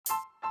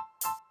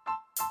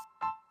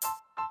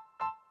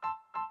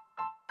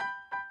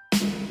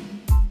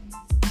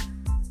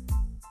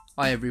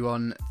Hi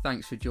everyone,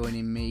 thanks for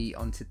joining me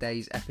on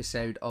today's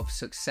episode of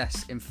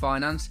Success in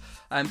Finance.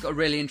 I've got a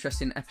really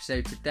interesting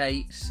episode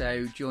today,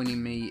 so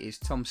joining me is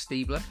Tom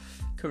Stiebler,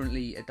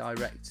 currently a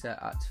director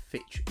at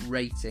Fitch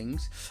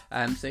Ratings.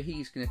 So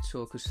he's going to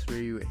talk us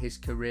through his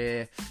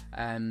career.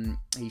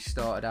 He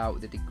started out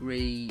with a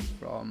degree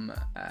from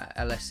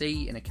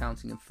LSE in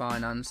accounting and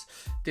finance,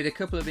 did a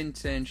couple of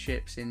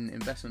internships in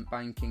investment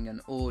banking and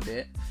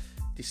audit,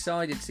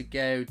 decided to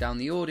go down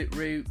the audit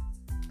route,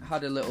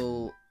 had a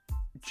little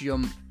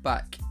jump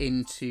back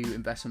into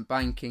investment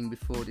banking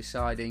before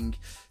deciding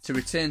to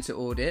return to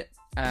audit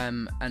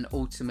and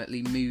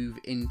ultimately move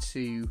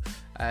into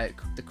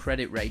the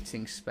credit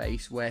rating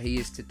space where he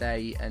is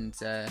today, and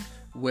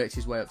worked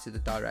his way up to the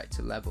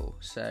director level.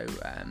 So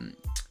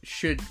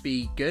should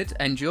be good.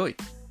 Enjoy.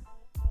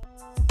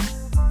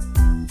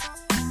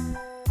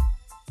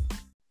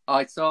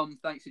 Hi Tom,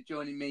 thanks for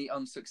joining me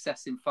on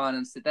Success in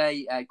Finance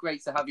today.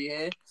 Great to have you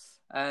here.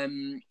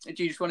 Do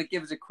you just want to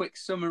give us a quick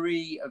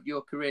summary of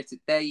your career to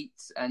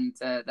date, and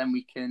then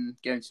we can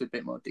go into a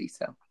bit more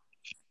detail?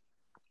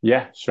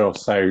 Yeah, sure.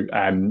 So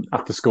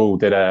after school,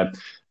 did a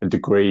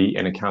degree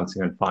in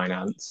accounting and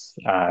finance.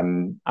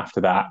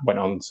 After that, went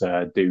on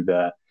to do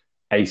the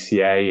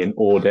ACA in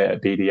audit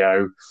at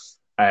BDO.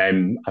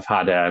 I've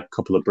had a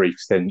couple of brief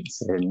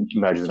stints in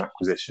mergers and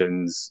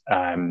acquisitions,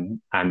 and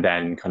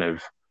then kind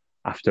of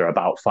after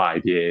about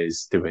 5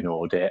 years doing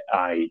audit,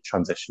 I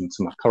transitioned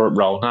to my current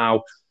role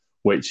now,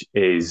 which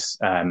is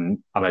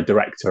I'm a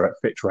director at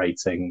Fitch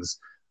Ratings.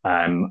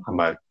 I'm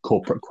a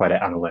corporate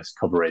credit analyst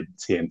covering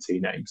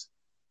TMT names.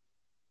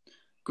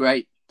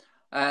 Great.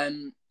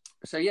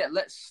 So yeah,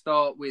 let's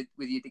start with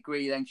your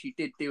degree then. You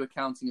did do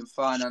accounting and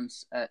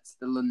finance at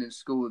the London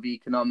School of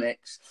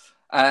Economics.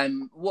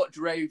 What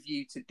drove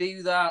you to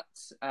do that?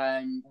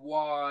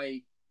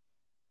 Why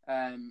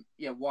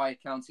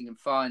accounting and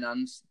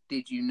finance?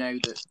 Did you know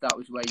that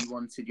was where you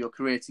wanted your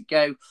career to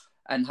go?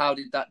 And how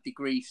did that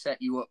degree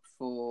set you up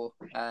for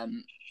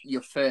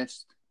your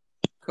first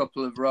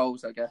couple of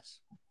roles, I guess?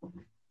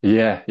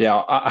 Yeah.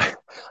 I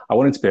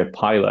wanted to be a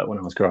pilot when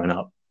I was growing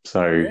up.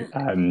 So,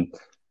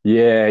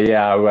 Really?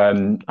 I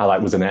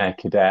was an air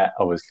cadet.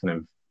 I was kind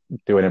of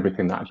doing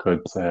everything that I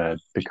could to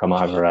become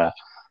either a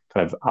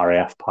kind of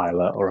RAF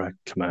pilot or a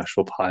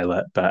commercial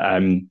pilot. But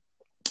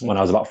when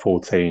I was about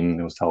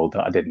 14, I was told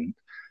that I didn't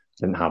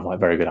have like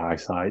very good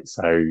eyesight.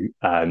 So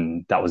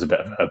that was a bit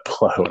of a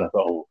blow. And I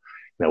thought,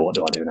 what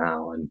do I do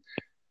now? And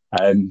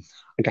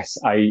I guess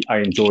I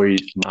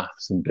enjoyed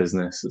maths and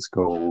business at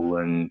school,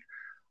 and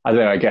I don't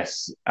know. I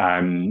guess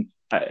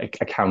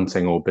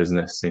accounting or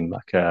business seemed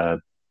like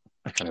a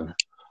kind of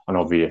an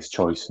obvious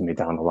choice for me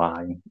down the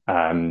line.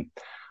 I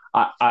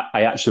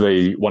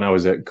actually, when I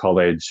was at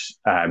college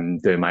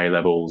doing my A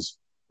levels,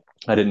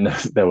 I didn't know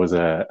there was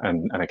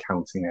an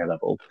accounting A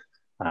level.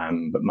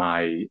 But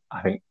I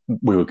think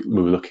we were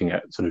looking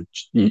at sort of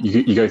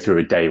you go through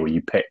a day where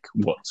you pick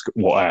what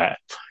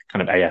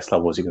kind of AS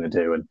levels you're going to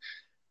do,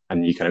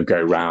 and you kind of go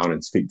around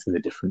and speak to the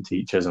different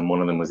teachers, and one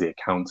of them was the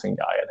accounting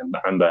guy. And I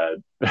remember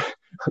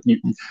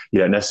you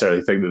don't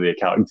necessarily think that the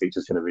accounting teacher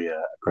is going to be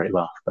a great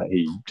laugh, but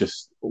he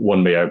just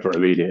won me over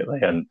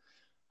immediately, and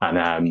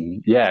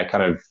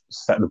kind of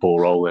set the ball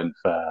rolling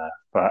for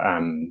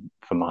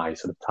my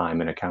sort of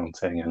time in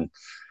accounting.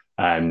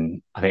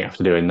 And I think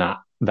after doing that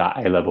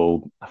A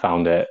level, I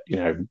found it,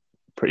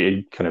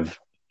 pretty kind of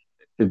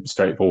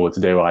straightforward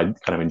to do. I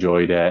kind of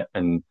enjoyed it,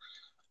 and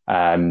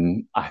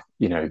I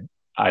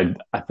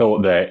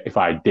thought that if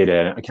I did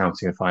an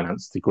accounting and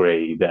finance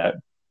degree, that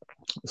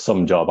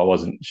some job, I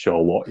wasn't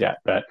sure what yet,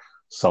 but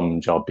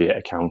some job, be it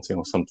accounting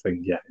or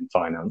something, in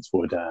finance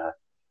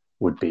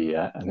would be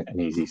an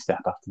easy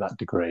step after that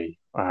degree.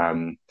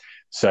 Kind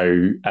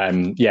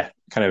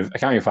of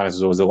accounting and finance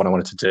was always the one I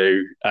wanted to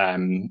do,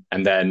 and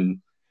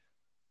then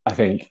I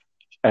think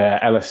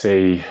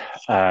LSE,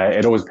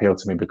 it always appealed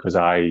to me because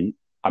I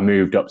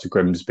moved up to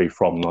Grimsby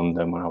from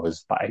London when I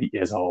was about 8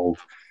 years old.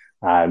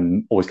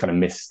 Always kind of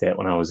missed it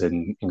when I was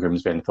in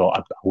Grimsby, and thought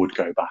I would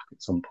go back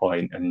at some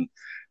point. And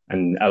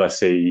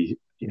LSE,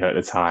 at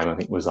the time, I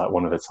think was like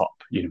one of the top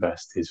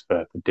universities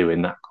for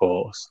doing that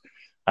course.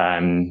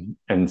 And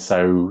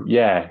so,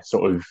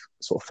 sort of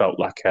felt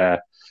like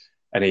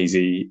an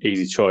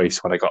easy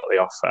choice when I got the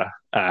offer.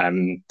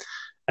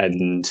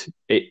 And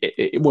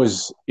it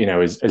was,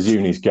 as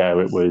unis go,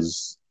 it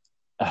was,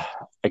 I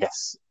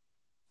guess,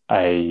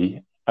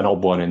 an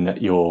odd one in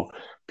that you're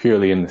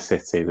purely in the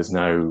city. There's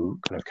no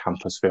kind of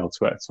campus feel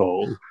to it at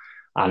all,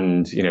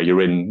 and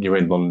you're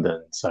in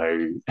London,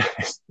 so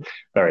it's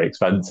very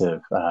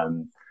expensive.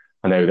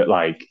 I know that,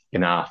 like,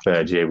 in our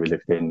third year, we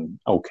lived in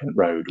Old Kent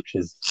Road, which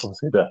is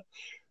obviously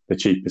the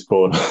cheapest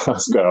board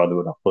let's go on the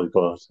Monopoly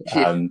board.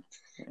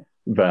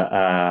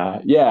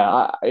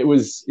 It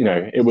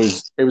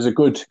was a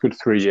good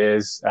 3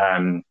 years.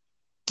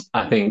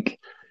 I think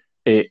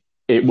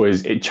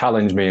it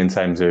challenged me in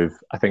terms of,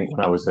 I think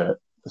when I was at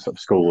sort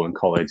of school and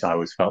college, I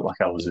always felt like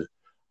I was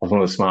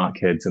one of the smart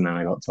kids, and then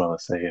I got to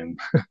LSE and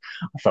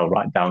I fell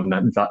right down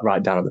at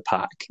the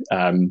pack.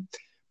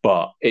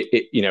 But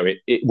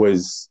it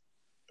was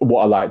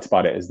what I liked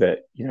about it is that,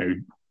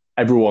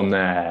 everyone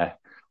there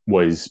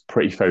was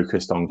pretty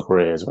focused on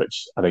careers,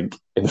 which I think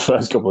in the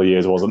first couple of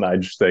years wasn't that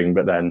interesting.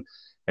 But then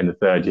in the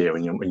third year,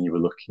 when you were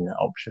looking at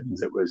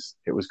options, it was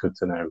good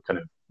to know kind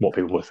of what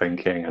people were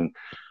thinking,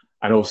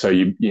 and also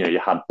you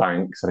had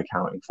banks and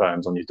accounting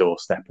firms on your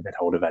doorstep, and they'd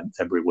hold events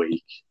every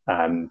week,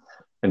 and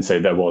so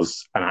there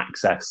was an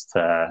access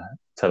to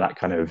that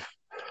kind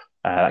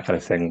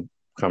of thing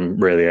from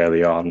really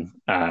early on,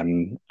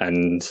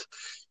 and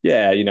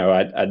yeah,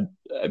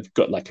 I've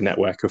got like a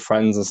network of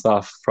friends and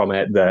stuff from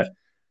it that,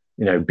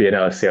 being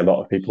able to see a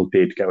lot of people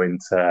did go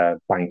into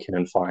banking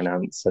and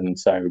finance. And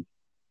so,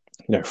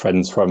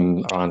 friends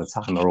from around the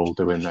time are all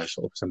doing those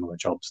sort of similar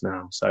jobs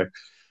now. So,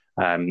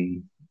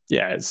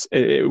 yeah,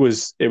 it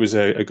was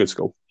a good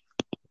school.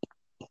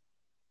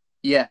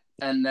 Yeah,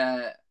 and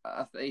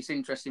it's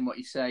interesting what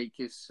you say,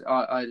 because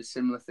I had a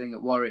similar thing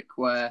at Warwick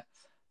where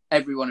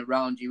everyone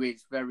around you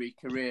is very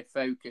career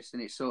focused,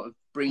 and it sort of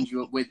brings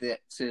you up with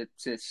it to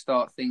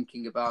start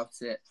thinking about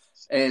it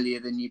earlier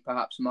than you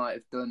perhaps might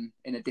have done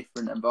in a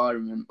different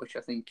environment, which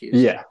I think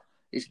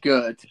is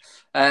good.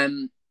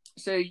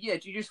 So yeah,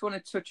 do you just want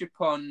to touch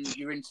upon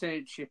your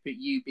internship at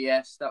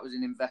UBS? That was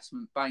in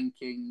investment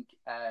banking,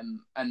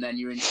 and then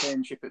your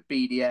internship at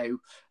BDO,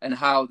 and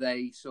how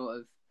they sort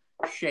of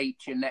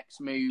shaped your next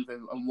move,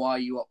 and why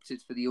you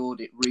opted for the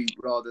audit route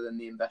rather than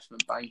the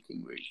investment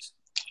banking route.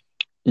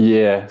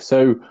 Yeah,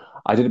 so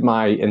I did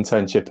my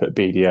internship at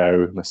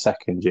BDO my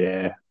second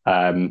year.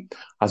 I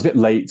was a bit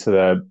late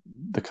to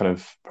the kind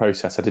of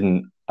process.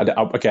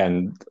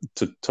 Again,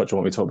 to touch on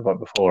what we talked about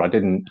before,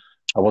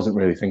 I wasn't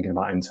really thinking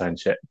about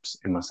internships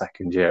in my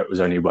second year. It was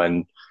only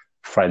when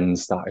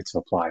friends started to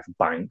apply for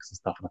banks and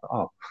stuff, and I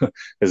thought, oh,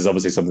 this is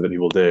obviously something that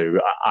people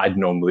do. I'd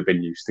normally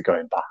been used to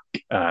going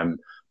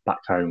back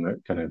home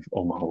at kind of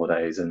all my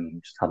holidays,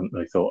 and just hadn't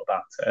really thought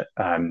about it.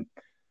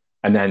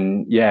 And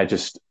then, yeah,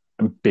 just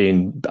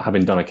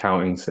having done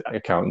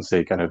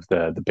accountancy, kind of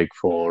the Big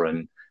Four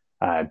and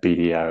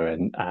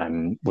BDO,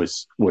 and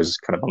was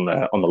kind of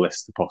on the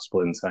list of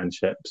possible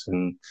internships.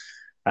 And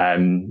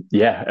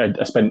yeah,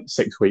 I spent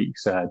 6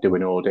 weeks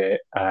doing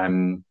audit.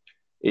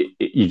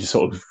 You just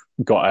sort of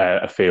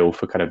got a feel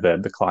for kind of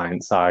the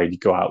client side. You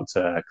go out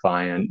to a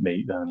client,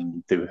 meet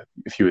them, do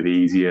a few of the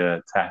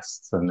easier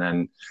tests, and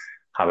then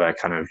have a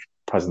kind of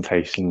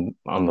presentation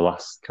on the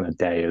last kind of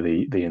day of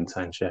the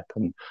internship.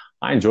 And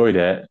I enjoyed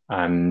it.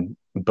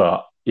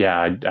 But yeah,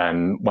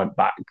 I went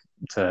back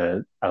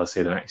to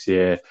LSE the next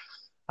year,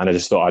 and I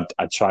just thought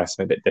I'd try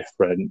something a bit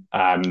different.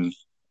 I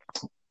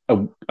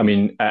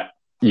mean,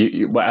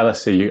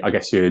 LSE, I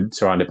guess you're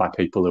surrounded by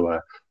people who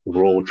are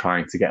all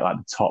trying to get like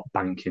the top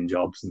banking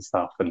jobs and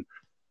stuff. And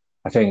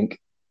I think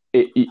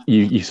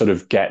you sort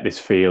of get this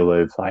feel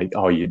of like,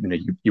 oh, you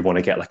want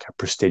to get like a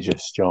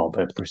prestigious job,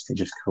 a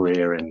prestigious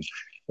career in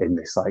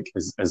this, like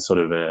as sort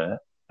of a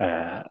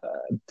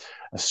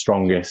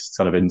strongest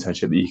sort of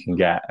internship that you can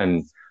get.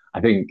 And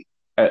I think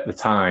at the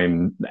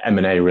time,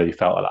 M&A really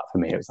felt like that for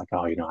me. It was like,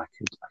 oh, I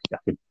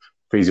could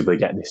feasibly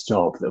get this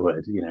job that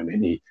would, make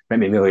me a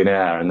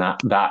millionaire, and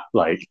that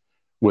like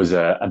was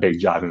a big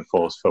driving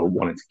force for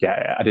wanting to get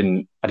it. I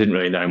didn't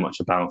really know much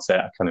about it.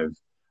 I kind of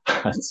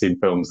had seen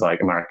films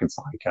like American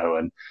Psycho,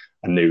 and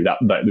I knew that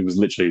there was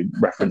literally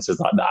references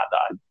like that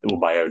were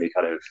my only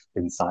kind of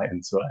insight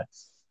into it.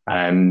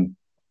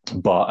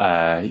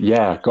 But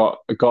yeah,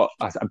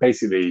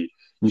 basically,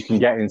 you can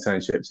get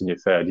internships in your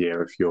third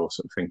year if you're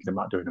sort of thinking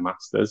about doing a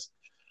master's.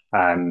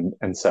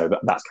 And so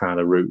that's kind of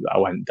the route that I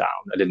went down.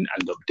 I didn't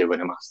end up doing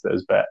a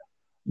master's, but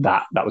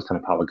that was kind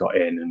of how I got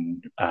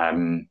in.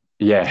 And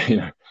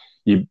yeah,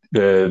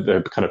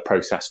 the kind of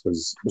process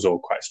was all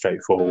quite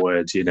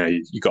straightforward. You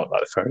got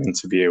like the phone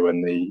interview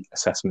and the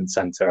assessment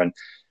centre. And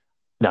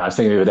I was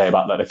thinking the other day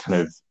about the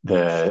kind of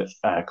the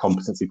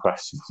competency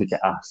questions you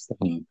get asked,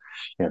 and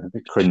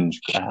the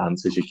cringe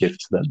answers you give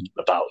to them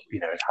about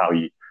how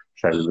you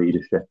show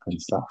leadership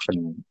and stuff.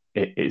 And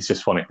it's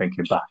just funny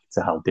thinking back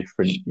to how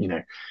different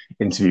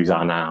interviews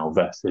are now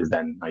versus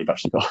then. Now you've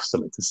actually got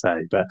something to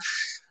say. But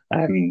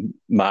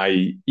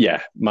my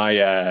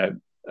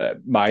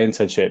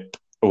internship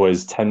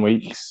was 10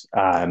 weeks.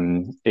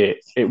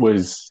 It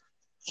was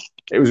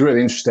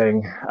really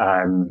interesting.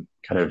 Kind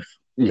of,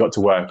 you got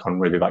to work on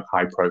really like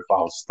high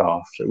profile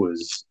stuff. It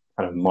was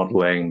kind of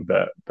modeling,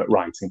 but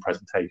writing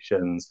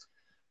presentations.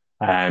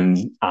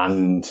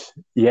 And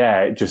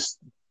yeah,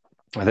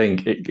 I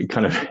think it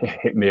kind of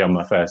hit me on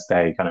my first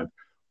day, kind of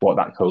what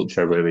that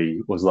culture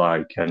really was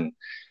like. And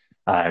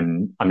I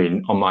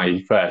mean, on my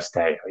first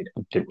day, I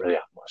didn't really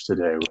have much to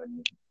do,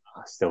 and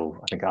I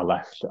think I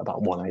left at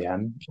about 1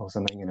 a.m. or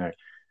something,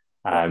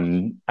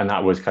 and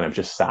that was kind of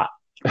just sat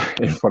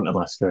in front of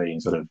my screen,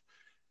 sort of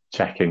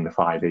checking the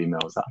 5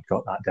 emails that I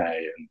got that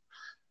day.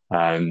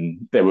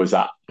 And there was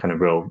that kind of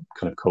real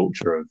kind of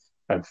culture of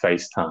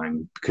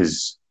FaceTime,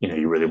 because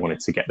you really wanted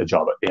to get the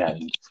job at the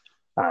end.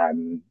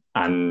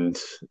 And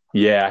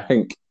yeah, I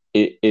think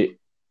it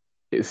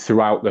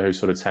throughout those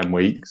sort of 10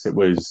 weeks, it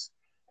was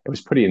it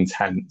was pretty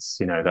intense.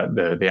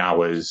 That the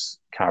hours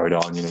carried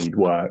on. You'd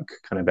work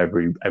kind of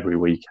every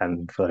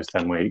weekend for those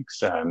 10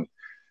 weeks.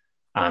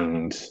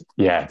 And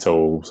yeah, it's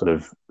all sort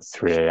of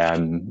 3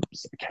 a.m.,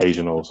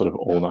 occasional sort of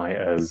all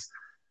nighters.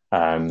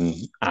 And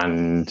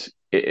the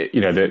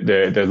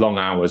long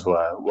hours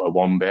were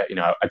one bit.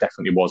 I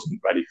definitely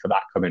wasn't ready for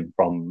that coming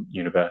from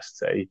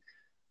university,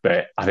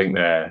 but I think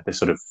the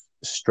sort of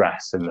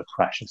stress and the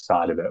pressure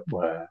side of it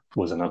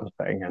was another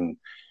thing. And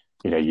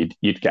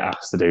you'd get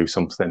asked to do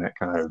something at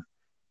kind of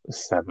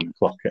 7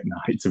 o'clock at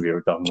night to be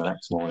done the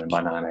next morning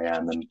by 9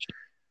 a.m.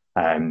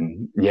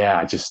 And yeah,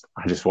 I just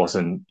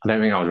wasn't. I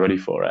don't think I was ready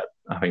for it.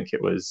 I think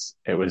it was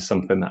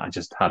something that I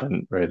just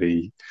hadn't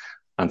really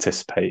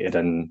anticipated.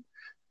 And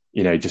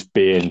just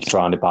being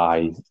surrounded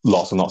by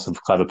lots and lots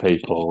of clever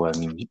people,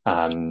 and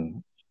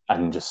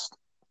just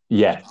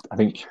yeah, I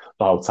think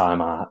the whole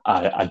time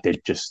I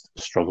did just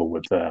struggle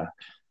with the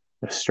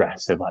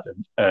stress of like the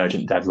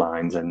urgent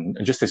deadlines and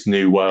just this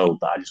new world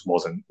that I just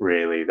wasn't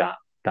really that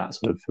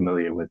sort of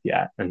familiar with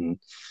yet. And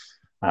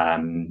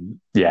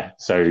yeah,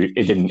 so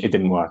it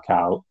didn't work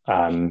out.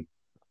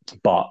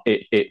 But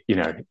it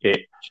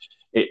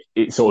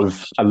sort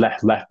of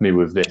left me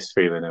with this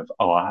feeling of,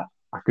 I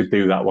could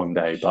do that one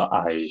day, but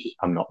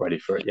I'm not ready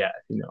for it yet,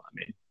 if you know what I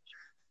mean.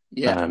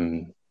 Yeah.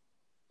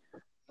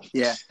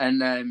 Yeah.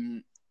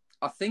 And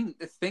I think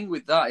the thing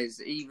with that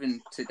is,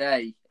 even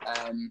today,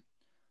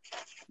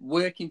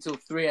 working till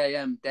 3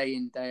 a.m. day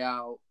in, day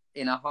out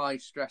in a high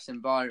stress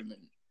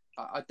environment,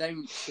 I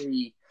don't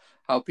see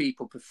how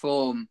people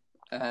perform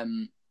at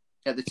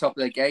the top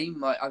of their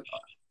game. Like,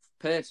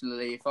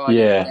 personally, if I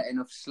don't get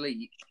enough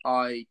sleep,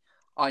 I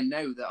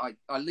know that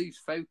I lose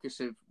focus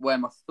of where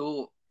my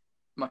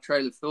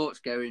trail of thoughts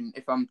going.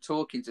 If I'm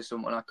talking to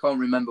someone, I can't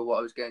remember what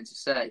I was going to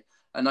say,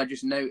 and I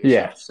just notice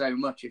that so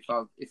much if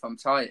I'm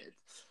tired.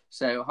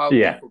 So how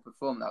people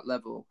perform that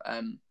level,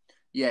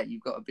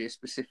 you've got to be a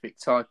specific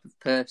type of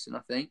person, I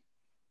think.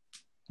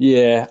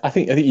 Yeah, I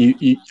think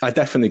I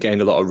definitely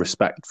gained a lot of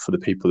respect for the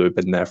people who have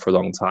been there for a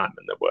long time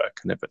and they're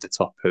working at the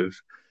top of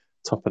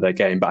their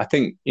game. But I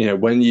think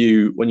when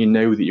you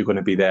know that you're going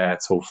to be there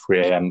till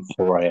 3 a.m.,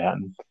 4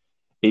 a.m.,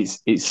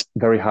 it's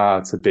very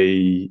hard to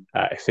be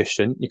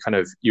efficient.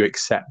 You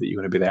accept that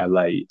you're going to be there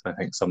late, and I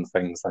think some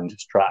things then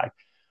just drag.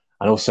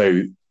 And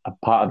also, a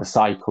part of the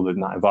cycle in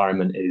that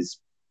environment is,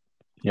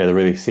 the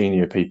really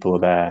senior people are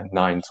there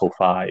 9 till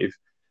 5,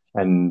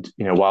 and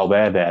while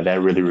they're there,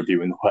 they're really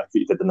reviewing the work that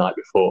you did the night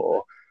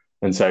before.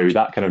 And so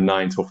that kind of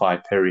 9 till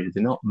 5 period,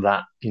 you're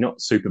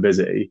not super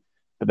busy,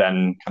 but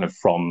then kind of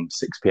from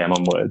 6 p.m.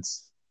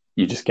 onwards,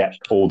 you just get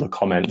all the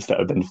comments that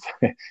have been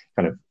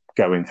kind of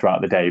going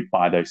throughout the day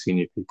by those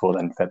senior people,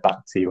 then fed back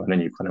to you, and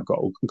then you've kind of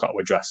got to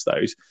address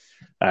those.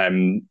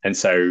 And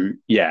so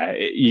yeah,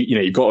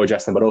 you've got to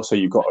address them, but also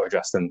you've got to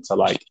address them to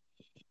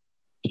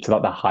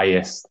the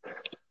highest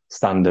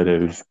standard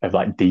of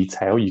like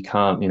detail. You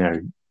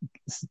can't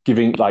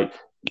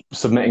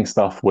submitting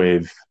stuff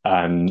with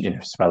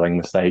spelling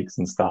mistakes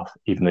and stuff,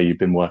 even though you've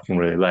been working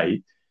really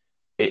late.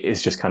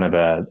 It's just kind of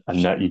a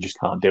note, you just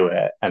can't do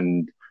it.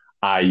 And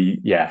I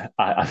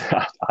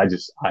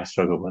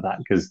struggle with that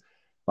because,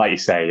 like you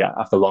say,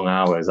 after long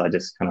hours, I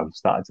just kind of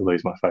started to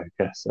lose my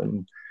focus.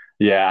 And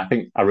yeah, I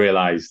think I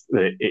realised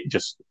that it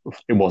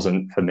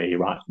wasn't for me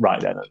right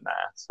then and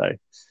there. So,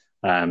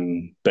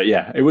 but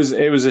yeah, it was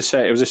a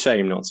shame. It was a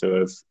shame not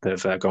to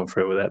have gone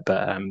through with it.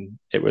 But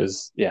it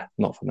was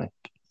not for me.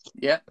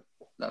 Yeah,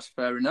 that's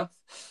fair enough.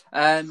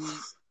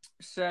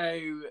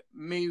 So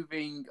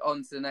moving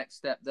on to the next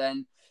step,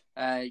 then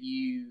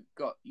you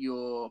got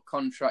your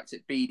contract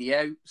at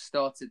BDO,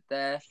 started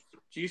there.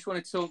 Do you just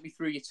want to talk me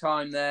through your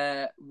time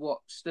there, what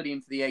studying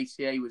for the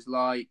ACA was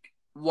like,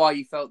 why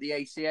you felt the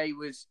ACA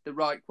was the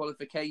right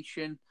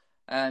qualification,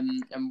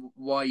 and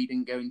why you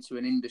didn't go into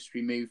an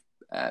industry move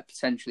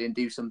potentially and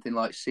do something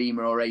like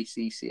CIMA or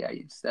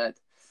ACCA instead?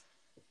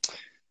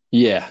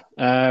 Yeah.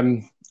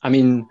 I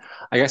mean,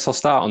 I guess I'll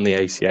start on the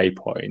ACA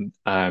point.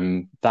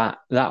 That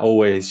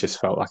always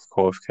just felt like a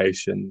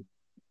qualification.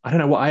 I don't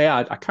know what I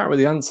had. I can't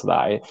really answer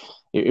that.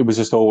 It was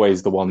just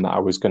always the one that I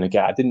was going to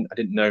get. I didn't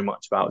know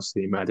much about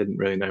CIMA. I didn't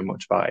really know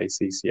much about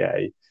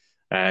ACCA.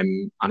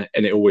 And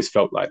it always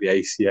felt like the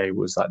ACA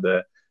was like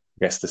the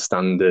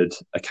standard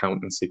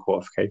accountancy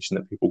qualification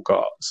that people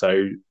got.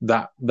 So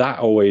that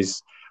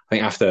always, I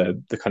think, after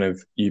the kind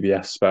of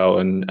UBS spell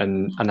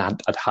and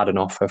I'd had an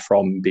offer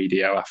from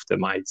BDO after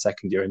my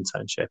second year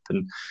internship,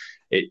 and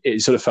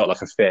it sort of felt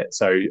like a fit.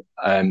 So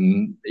I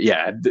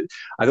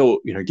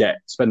thought,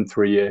 spend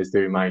 3 years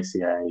doing my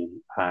ACA,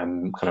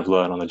 kind of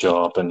learn on the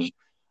job, and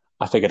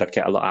I figured I'd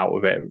get a lot out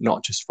of it,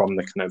 not just from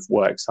the kind of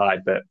work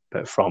side, but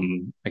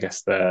from, I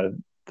guess, the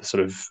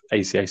sort of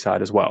ACA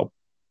side as well.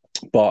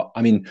 But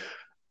I mean,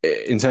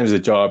 in terms of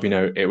the job,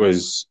 it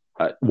was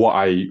what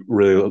I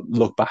really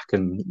look back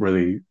and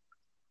really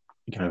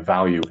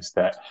value is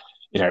that,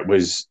 it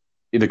was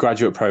the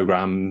graduate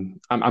program.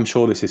 I'm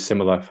sure this is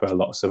similar for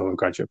lots of other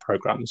graduate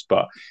programs,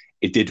 but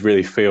it did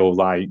really feel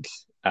like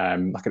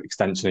an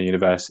extension of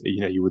university.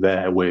 You were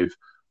there with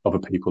other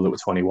people that were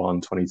 21,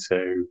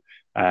 22,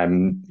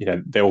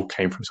 They all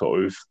came from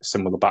sort of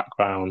similar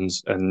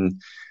backgrounds, and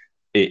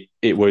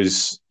it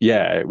was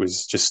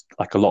just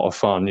like a lot of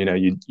fun.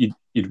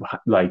 You'd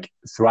like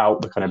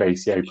throughout the kind of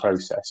ACA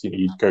process,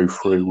 you'd go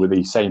through with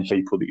the same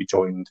people that you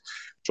join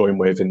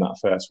with in that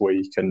first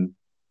week, and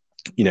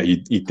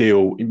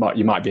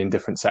you might be in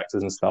different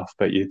sectors and stuff,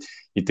 but you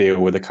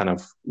deal with the kind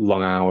of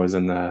long hours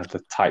and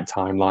the tight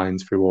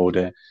timelines through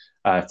audit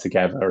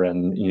together,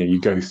 and you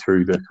go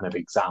through the kind of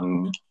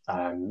exam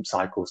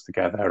cycles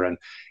together, and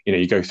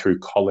you go through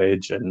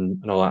college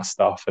and all that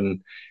stuff,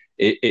 and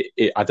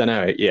I don't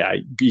know,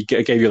 it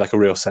gave you like a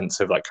real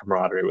sense of like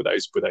camaraderie with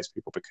those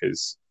people,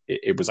 because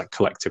it was like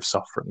collective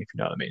suffering, if you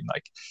know what I mean.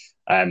 Like,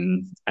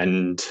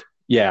 and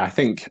yeah, I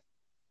think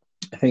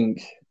to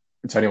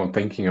anyone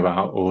thinking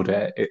about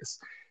audit,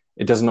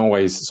 it doesn't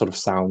always sort of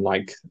sound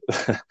like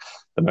the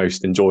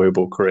most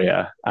enjoyable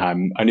career.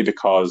 Only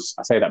because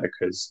I say that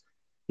because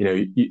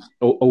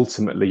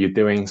ultimately you're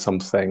doing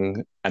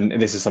something, and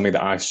this is something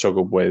that I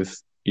struggled with,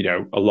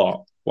 a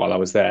lot while I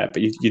was there.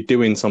 But you're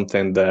doing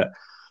something that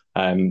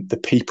the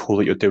people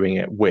that you're doing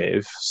it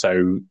with,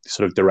 so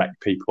sort of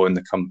direct people in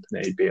the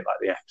company, be it like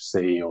the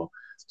FC or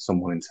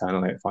someone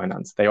internally at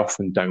finance, they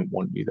often don't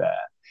want you there.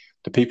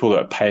 The people that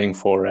are paying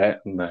for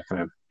it and the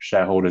kind of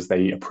shareholders,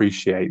 they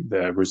appreciate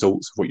the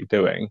results of what you're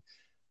doing,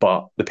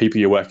 but the people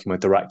you're working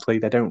with directly,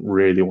 they don't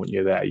really want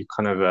you there. You're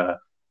kind of a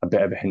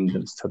bit of a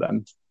hindrance to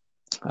them,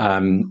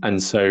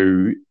 and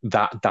so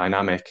that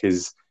dynamic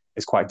is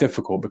quite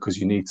difficult, because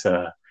you need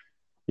to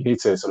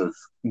sort of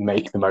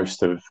make the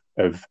most of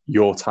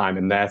your time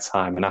and their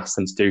time, and ask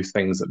them to do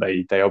things that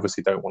they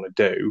obviously don't want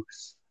to do,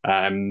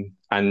 and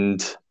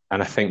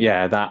I think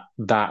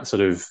that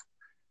sort of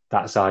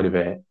that side of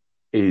it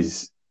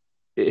is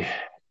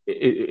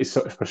it's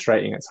sort of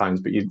frustrating at times,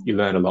 but you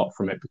learn a lot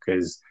from it,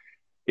 because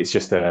it's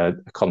just a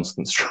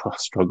constant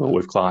struggle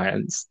with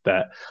clients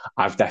that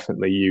I've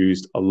definitely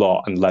used a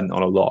lot and lent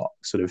on a lot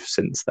sort of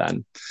since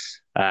then.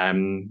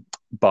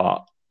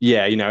 But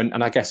yeah,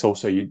 and I guess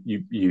also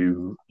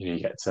you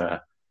get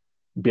to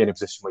be in a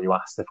position where you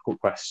ask difficult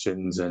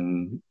questions,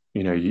 and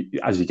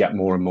as you get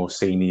more and more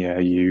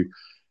senior, you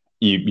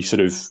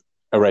sort of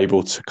are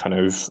able to kind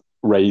of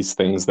raise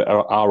things that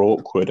are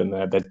awkward and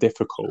they're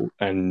difficult,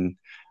 and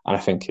I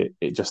think it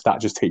just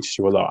teaches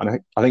you a lot. And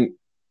I think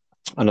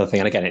another thing,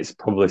 and again, it's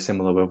probably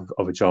similar with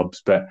other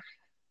jobs, but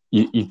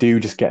you do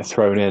just get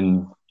thrown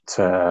in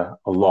to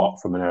a lot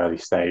from an early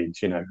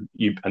stage,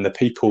 and the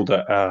people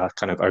that are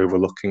kind of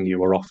overlooking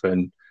you are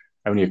often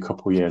only a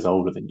couple of years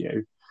older than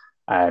you.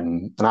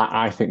 And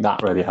I think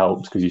that really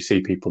helps, because you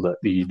see people that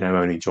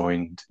only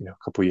joined a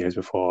couple of years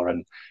before,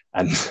 and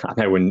I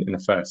know in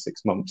the first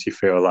 6 months you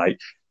feel like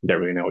you don't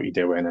really know what you're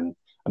doing, and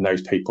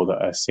those people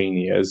that are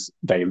seniors,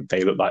 they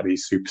look like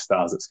these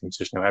superstars that seem to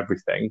just know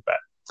everything, but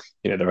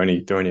they're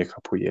only a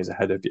couple of years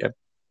ahead of you.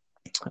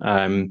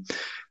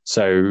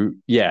 So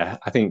yeah,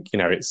 I think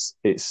it's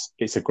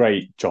a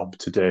great job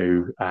to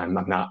do. I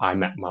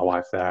met my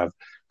wife there. I've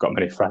got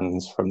many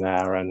friends from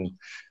there, and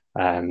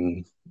I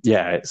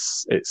did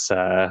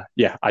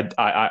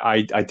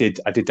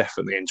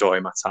definitely enjoy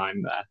my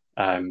time there.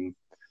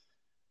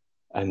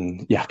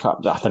 And yeah, I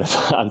don't know if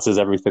that answers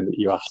everything that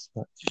you asked.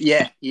 But...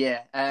 Yeah.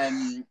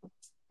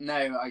 No,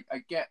 I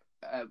get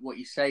what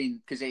you're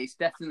saying, because it's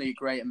definitely a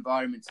great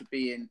environment to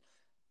be in,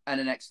 and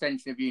an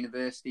extension of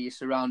university. You're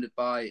surrounded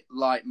by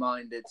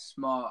like-minded,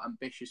 smart,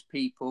 ambitious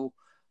people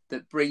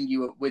that bring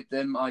you up with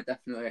them. I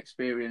definitely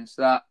experienced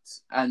that,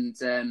 and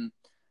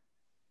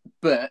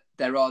but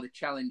there are the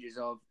challenges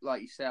of,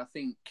 like you say, I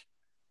think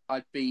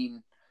I've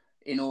been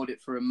in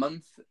audit for a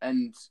month,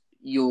 and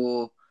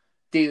you're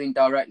dealing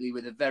directly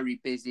with a very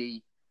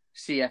busy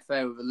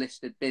CFO of a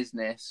listed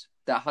business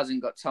that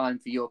hasn't got time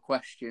for your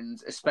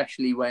questions,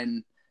 especially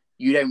when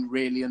you don't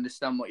really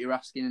understand what you're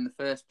asking in the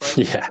first place.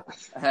 Yeah,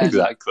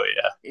 exactly.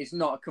 Yeah, it's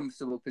not a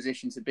comfortable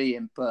position to be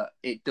in, but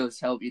it does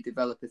help you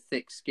develop a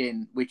thick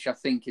skin, which I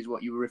think is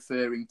what you were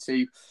referring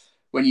to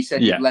when you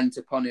said you've lent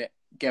upon it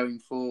going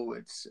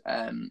forwards.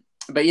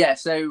 But yeah,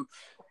 so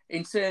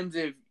in terms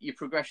of your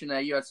progression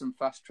there, you had some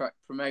fast track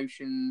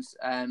promotions,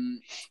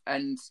 and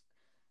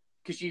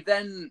because you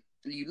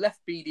left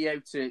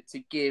BDO to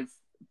give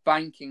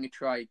banking a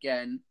try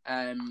again.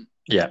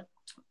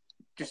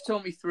 Just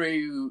talk me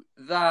through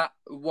that,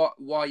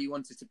 why you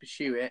wanted to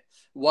pursue it,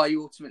 why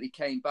you ultimately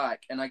came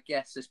back, and I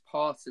guess as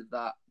part of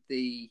that,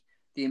 the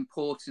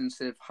importance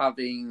of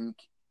having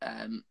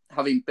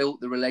built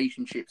the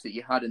relationships that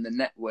you had in the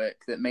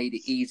network that made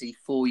it easy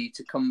for you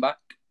to come back.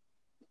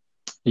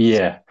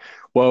 Yeah,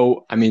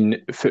 well, I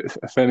mean,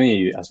 for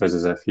me, I suppose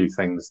there's a few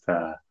things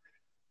to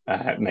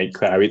make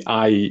clear. I mean,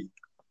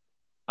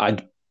 I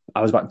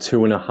was about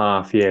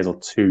 2.5 years or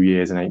 2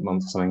 years and 8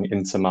 months or something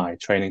into my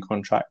training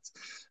contract.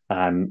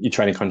 Your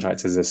training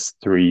contract is this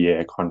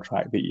 3-year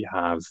contract that you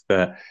have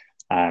that,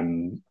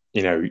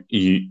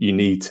 you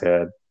need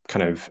to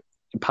kind of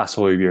pass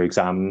all of your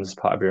exams,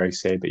 part of your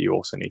ACA, but you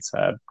also need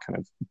to kind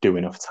of do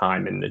enough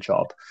time in the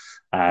job.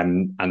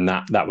 And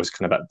that was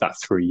kind of that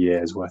 3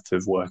 years worth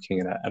of working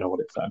in an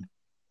audit firm.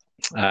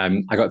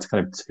 I got to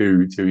kind of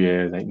 2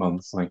 years, 8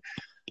 months, something.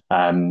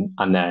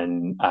 And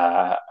then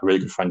a really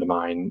good friend of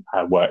mine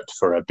worked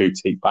for a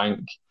boutique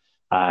bank,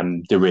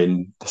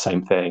 doing the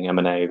same thing,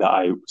 M&A, that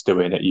I was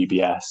doing at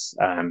UBS.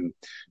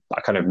 I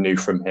kind of knew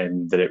from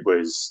him that it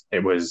was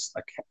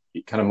like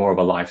kind of more of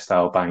a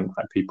lifestyle bank.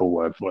 Like people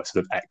were sort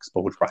of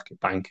ex-bulge bracket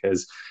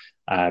bankers.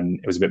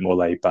 It was a bit more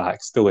laid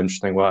back, still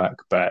interesting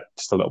work, but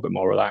just a little bit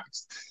more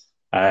relaxed.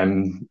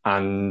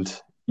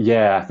 And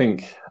yeah, I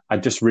think I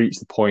just reached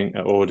the point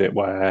at audit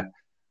where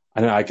I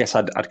don't know. I guess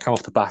I'd come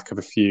off the back of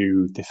a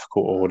few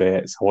difficult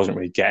audits. I wasn't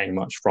really getting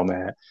much from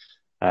it.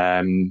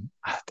 I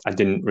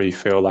didn't really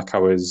feel like I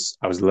was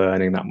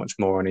learning that much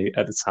more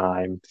at the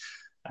time.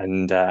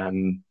 And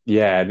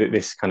yeah,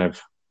 this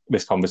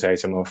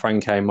conversation with a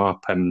friend came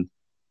up, and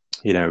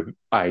you know,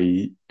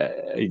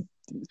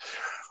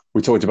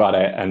 we talked about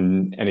it,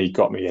 and he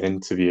got me an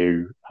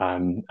interview,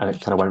 and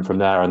it kind of went from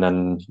there. And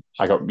then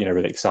I got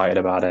really excited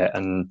about it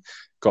and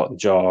got the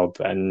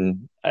job,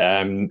 and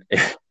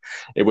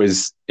it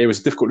was a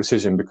difficult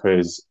decision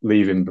because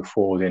leaving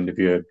before the end of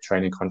your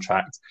training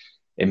contract,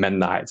 it meant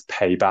that I had to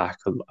pay back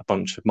a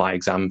bunch of my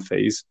exam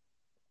fees,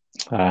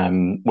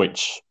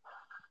 which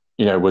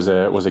was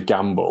a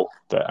gamble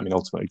that I mean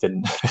ultimately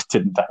didn't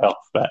pay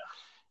off, but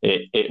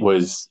it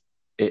was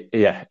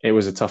it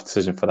was a tough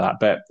decision for that.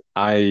 But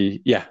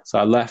so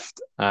I left,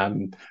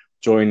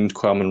 joined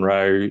Quayle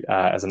Monroe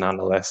as an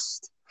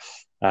analyst,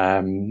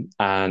 and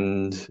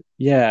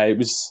yeah, it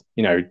was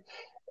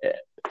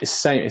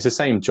it's the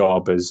same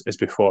job as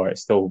before.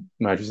 It's still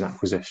mergers and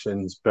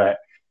acquisitions, but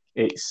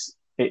it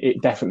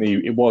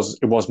definitely it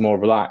was more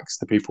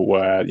relaxed. The people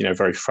were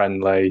very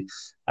friendly,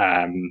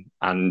 and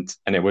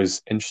it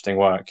was interesting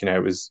work.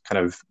 It was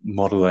kind of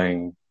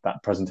modeling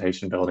that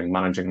presentation building,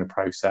 managing the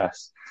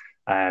process.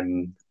 But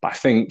I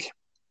think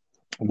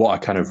what I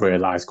kind of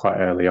realized quite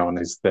early on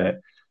is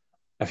that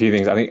a few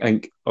things. I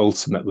think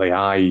ultimately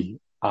I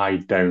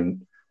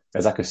don't.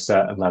 There's like a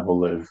certain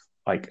level of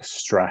like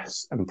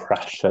stress and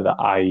pressure that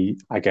I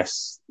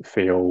guess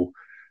feel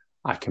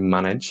I can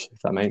manage,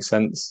 if that makes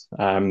sense.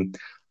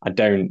 I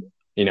don't,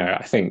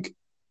 I think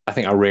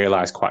I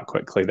realized quite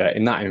quickly that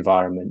in that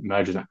environment,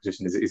 mergers and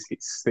acquisitions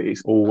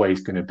it's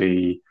always going to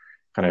be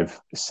kind of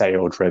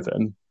sale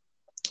driven,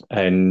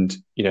 and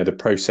the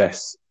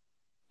process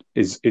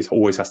is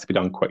always has to be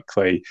done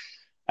quickly,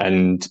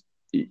 and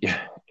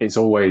there's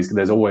always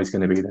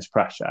going to be this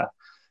pressure,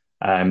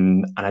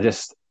 and I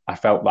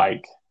felt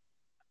like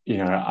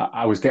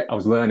I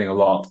was learning a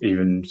lot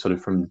even sort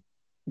of from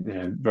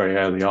very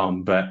early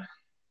on, but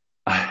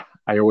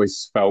I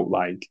always felt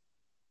like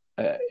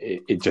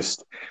it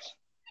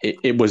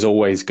was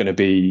always going to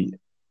be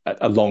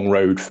a long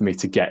road for me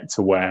to get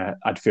to where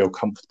I'd feel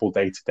comfortable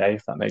day to day,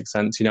 if that makes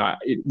sense.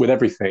 With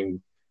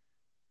everything,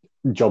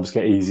 jobs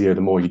get easier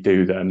the more you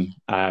do them.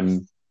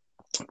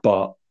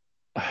 But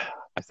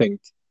I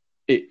think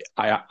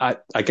I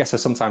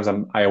guess sometimes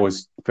I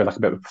always feel like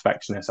a bit of a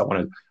perfectionist. I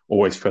want to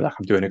always feel like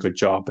I'm doing a good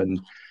job,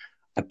 and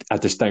I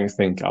just don't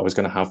think I was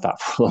going to have that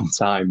for a long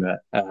time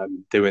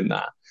doing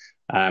that.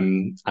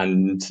 And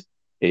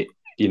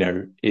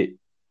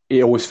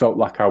it always felt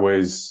like I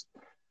was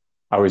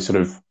sort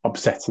of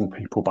upsetting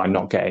people by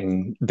not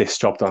getting this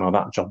job done or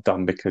that job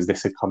done because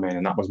this had come in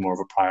and that was more of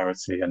a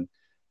priority,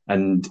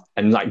 and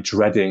like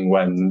dreading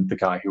when the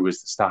guy who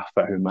was the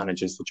staffer who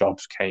manages the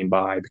jobs came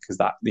by, because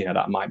that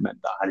might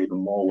meant that I had even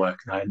more work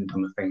and I hadn't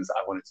done the things that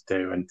I wanted to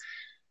do. And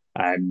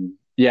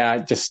I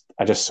just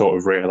sort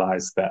of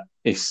realised that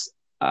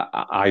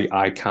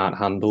I can't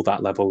handle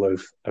that level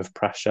of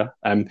pressure.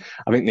 I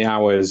think the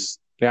hours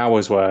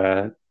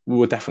were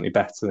definitely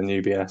better than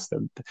UBS,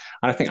 and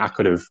I think I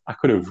could have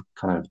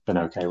kind of been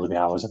okay with the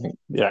hours. I think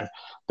they're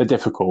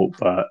difficult,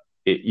 but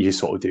you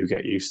sort of do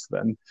get used to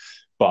them.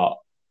 But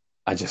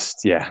I just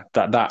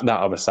that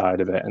other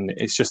side of it, and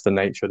it's just the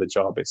nature of the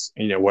job. It's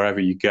wherever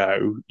you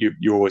go,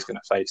 you're always going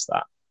to face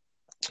that.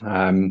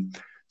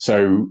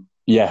 So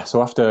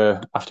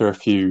after a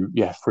few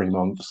 3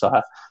 months,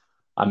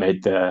 I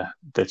made the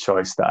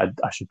choice that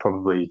I should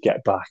probably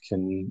get back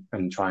and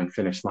try and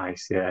finish my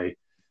ACA,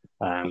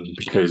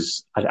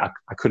 because I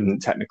couldn't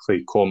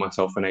technically call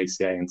myself an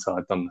ACA until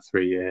I'd done the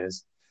 3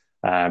 years.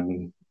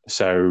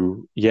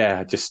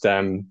 Just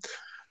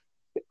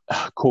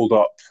called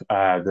up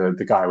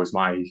the guy who was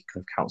my kind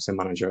of counselling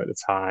manager at the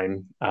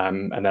time,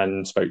 and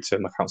then spoke to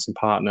my counselling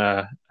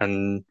partner,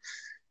 and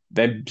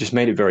they just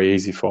made it very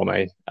easy for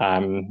me.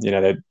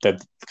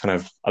 They'd kind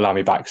of allow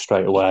me back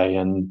straight away,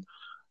 and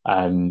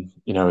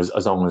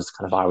as long as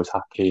kind of I was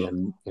happy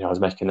and I was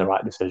making the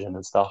right decision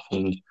and stuff,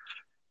 and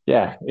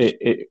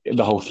the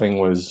whole thing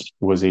was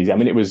easy. I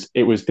mean,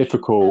 it was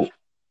difficult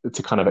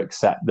to kind of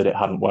accept that it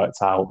hadn't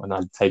worked out and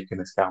I'd taken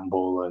this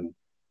gamble and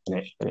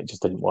it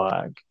just didn't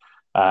work.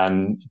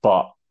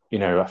 But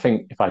I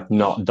think if I'd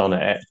not done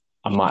it,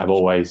 I might have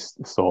always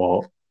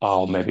thought,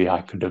 oh, maybe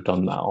I could have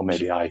done that, or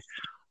maybe I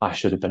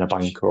should have been a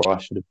banker, or I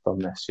should have done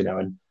this,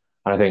 and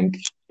I think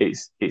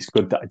it's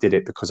good that I did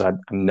it, because I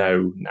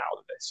know now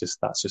that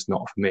that's just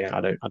not for me, and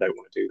I don't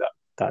want to do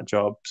that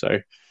job. So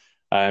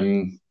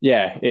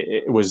yeah,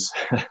 it was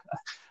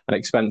an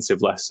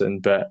expensive lesson,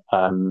 but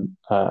an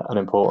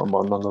important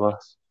one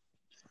nonetheless.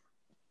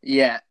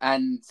 Yeah,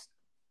 and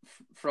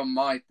from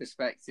my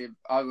perspective,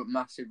 I've got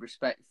massive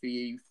respect for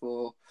you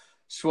for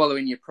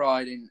swallowing your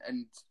pride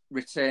and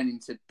returning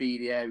to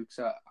BDO,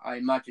 because I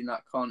imagine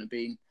that can't have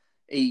been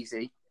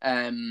easy.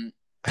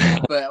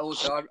 But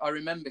also, I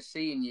remember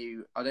seeing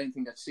you. I don't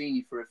think I'd seen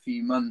you for a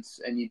few months,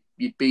 and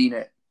you'd been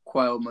at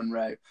Quayle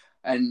Monroe,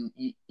 and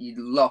you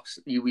looked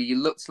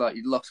like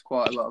you'd lost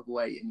quite a lot of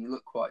weight, and you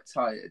looked quite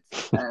tired.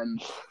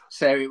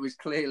 So it was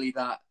clearly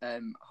that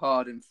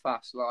hard and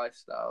fast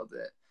lifestyle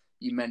that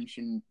you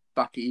mentioned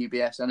back at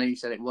UBS. I know you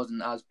said it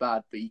wasn't as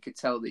bad, but you could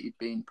tell that you'd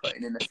been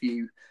putting in a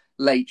few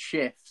late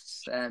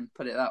shifts.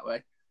 Put it that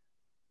way.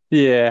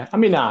 Yeah, I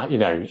mean,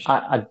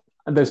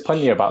 there's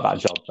plenty about that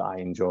job that I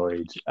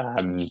enjoyed,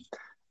 and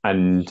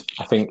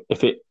I think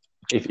if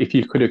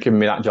you could have given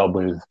me that job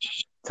with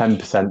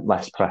 10%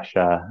 less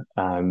pressure,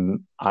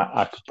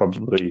 I could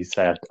probably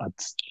say I'd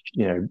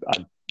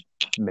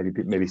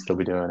maybe still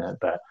be doing it.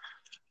 But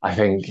I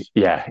think,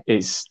 yeah,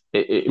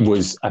 it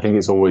was. I think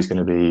it's always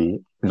going to be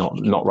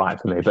not right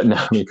for me. But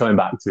now, I mean, coming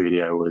back to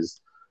video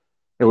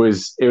it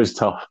was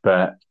tough,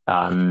 but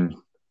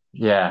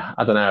yeah,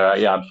 I don't know.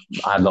 Yeah,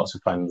 I had lots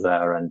of friends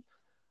there, and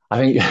I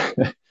think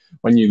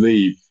when you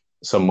leave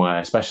somewhere,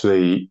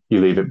 especially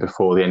you leave it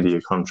before the end of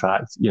your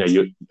contract,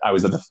 I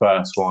was at the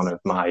first one of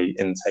my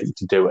intake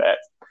to do it,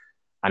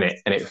 and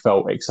it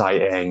felt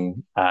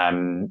exciting.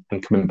 And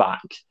coming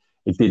back,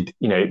 it did.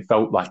 It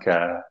felt like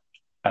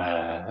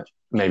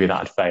maybe that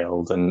had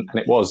failed, and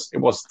it was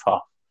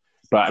tough.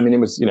 But I mean, it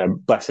was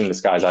blessing in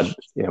disguise. I'd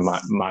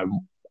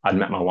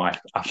met my wife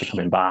after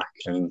coming back,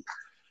 and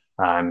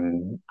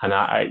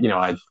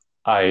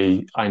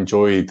I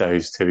enjoyed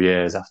those 2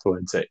 years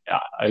afterwards.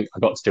 I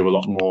got to do a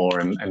lot more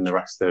in the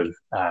rest of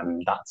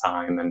that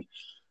time, and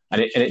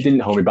it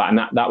didn't hold me back. And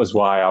that was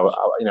why I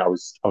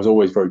was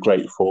always very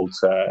grateful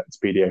to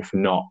BDO for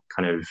not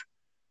kind of,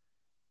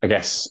 I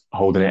guess,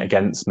 holding it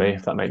against me,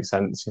 if that makes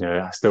sense.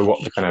 I still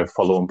got the kind of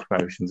follow-on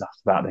promotions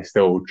after that. They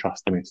still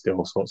trusted me to do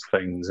all sorts of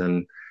things,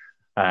 and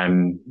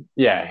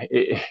yeah,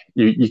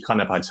 you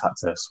kind of just had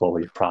to swallow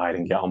your pride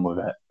and get on with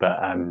it. But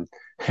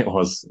it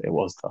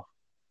was tough.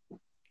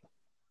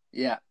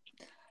 Yeah.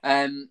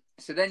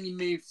 So then you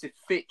moved to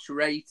Fitch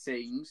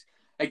Ratings.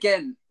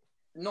 Again,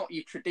 not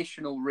your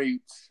traditional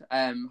route,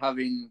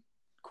 having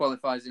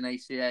qualified as an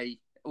ACA.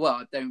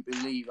 Well,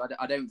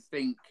 I don't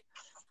think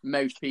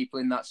most people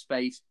in that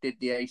space did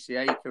the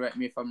ACA. Correct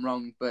me if I'm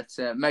wrong, but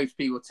most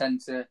people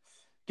tend to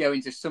go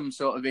into some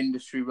sort of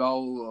industry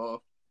role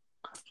or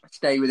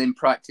stay within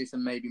practice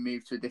and maybe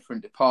move to a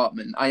different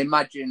department. I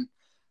imagine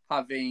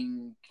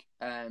having...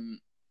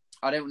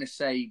 I don't want to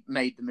say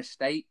made the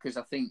mistake, because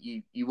I think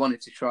you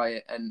wanted to try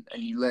it and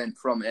you learned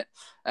from it,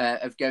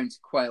 of going to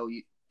Quayle.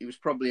 It was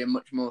probably a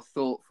much more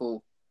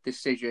thoughtful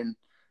decision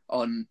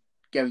on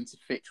going to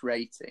Fitch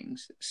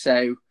Ratings.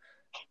 So,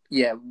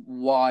 yeah,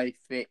 why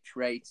Fitch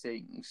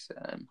Ratings?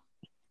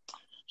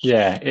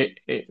 Yeah, it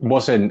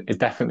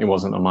definitely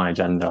wasn't on my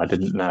agenda. I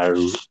didn't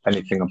know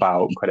anything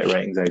about credit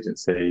ratings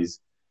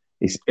agencies.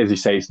 As you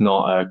say, it's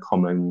not a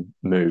common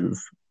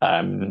move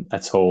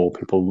at all.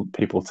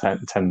 People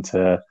tend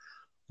to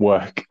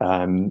work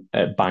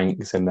at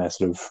banks in their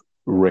sort of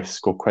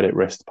risk or credit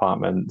risk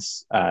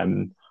departments,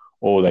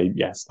 or they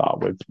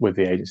start with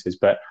the agencies.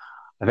 But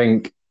I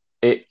think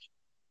I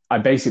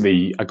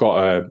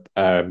got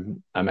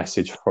a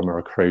message from a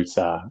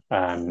recruiter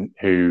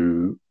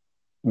who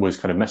was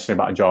kind of messaging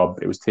about a job.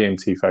 It was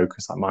TMT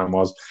focused, like mine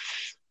was.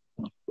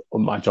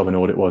 My job in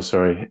audit was,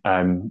 sorry.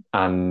 And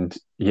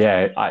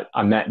yeah,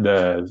 I met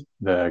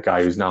the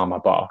guy who's now my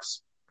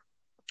boss,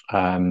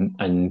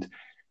 and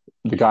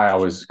the guy I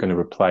was going to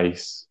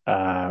replace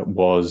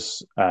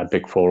was a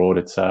Big Four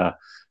auditor,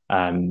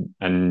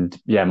 and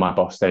yeah, my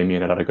boss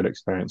Damien had a good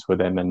experience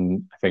with him,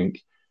 and I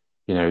think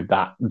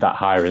that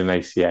hire in an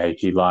ACA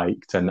he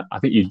liked, and I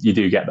think you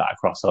do get that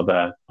across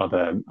other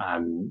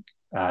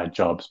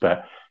jobs,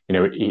 but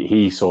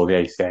he saw the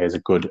ACA as a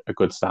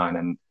good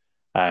sign,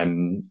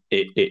 and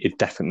it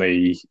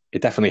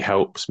definitely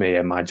helps me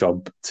in my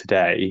job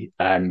today.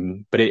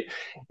 But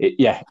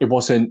it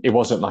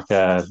wasn't like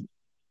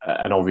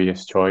an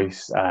obvious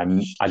choice.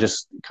 I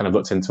just kind of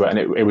looked into it, and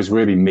it was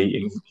really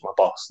meeting my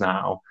boss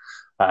now,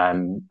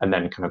 and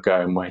then kind of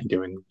going away and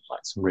doing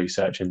like some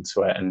research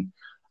into it. And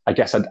I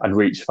guess I'd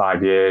reached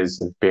 5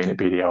 years of being at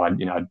BDO.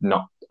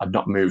 I'd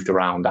not moved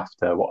around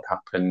after what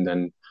happened,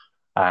 and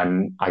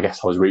I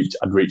guess I'd reached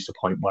a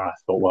point where I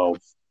thought, well,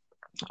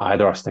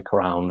 either I stick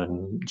around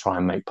and try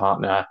and make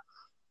partner,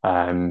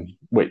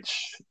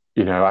 which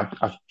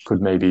I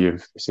could maybe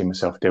have seen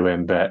myself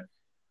doing, but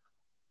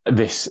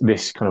this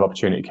kind of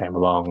opportunity came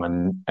along,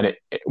 and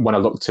when I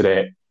looked at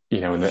it,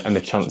 and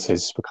the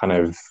chances for kind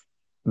of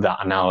that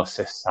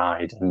analysis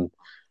side, and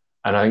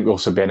I think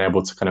also being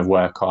able to kind of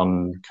work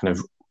on kind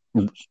of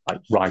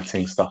like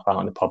writing stuff out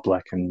in the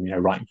public,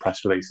 and writing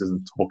press releases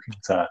and talking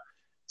to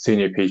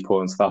senior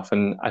people and stuff,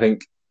 and I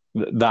think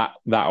that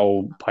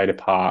all played a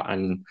part,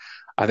 and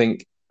I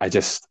think I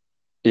just,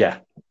 yeah,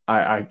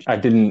 I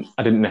didn't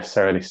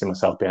necessarily see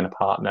myself being a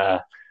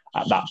partner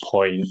at that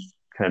point,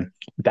 kind of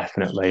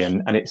definitely.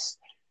 And it's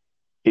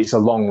a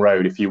long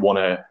road. If you want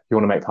to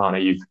make partner,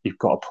 you've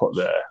got to put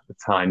the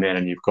time in,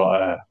 and you've got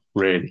to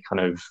really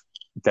kind of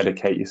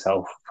dedicate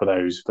yourself for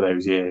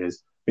those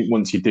years. I think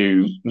once you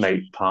do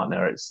make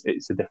partner,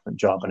 it's a different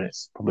job, and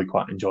it's probably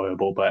quite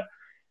enjoyable. But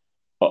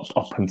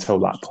up until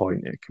that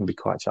point, it can be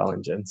quite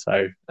challenging.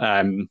 So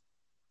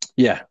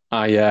yeah,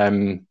 I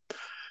don't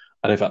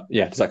know if that,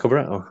 yeah, does that cover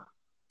it? Or?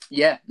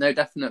 Yeah, no,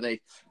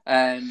 definitely.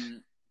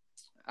 And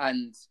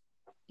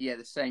yeah,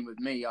 the same with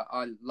me.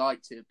 I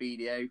liked it at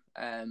BDO,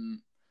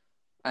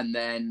 and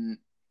then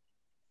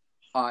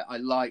I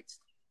liked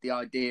the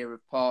idea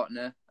of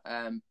partner,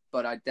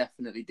 but I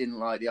definitely didn't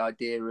like the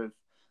idea of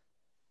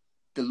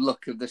the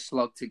look of the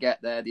slog to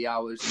get there, the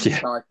hours and the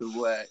type of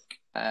work.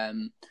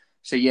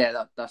 So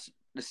yeah, that's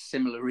the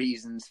similar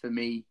reasons for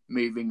me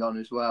moving on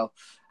as well.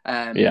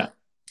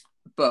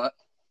 But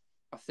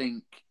I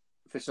think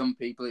for some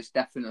people, it's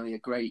definitely a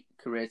great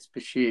career to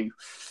pursue.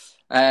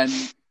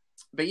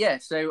 But yeah,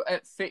 so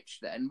at Fitch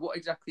then, what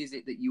exactly is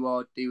it that you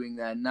are doing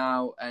there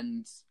now?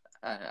 And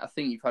I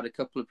think you've had a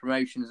couple of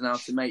promotions now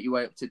to make your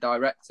way up to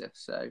director.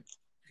 So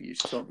if you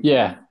just talk me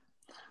through.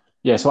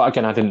 Yeah. So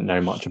again, I didn't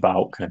know much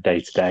about kind of day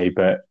to day,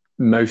 but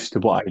most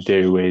of what I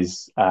do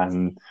is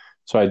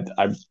so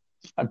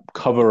I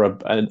cover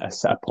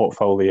a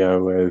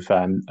portfolio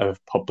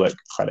of public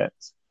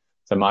credits.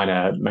 So mine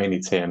are mainly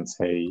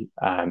TMT,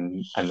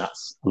 and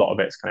that's a lot of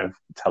it's kind of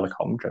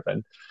telecom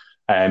driven.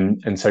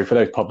 And so for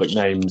those public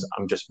names,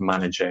 I'm just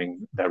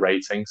managing their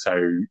rating. So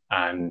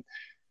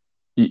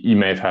you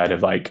may have heard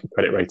of like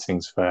credit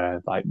ratings for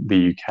like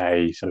the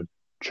UK, sort of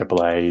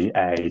AAA,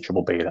 A,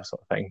 triple B, that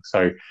sort of thing.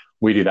 So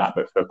we do that,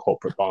 but for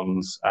corporate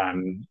bonds.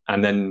 And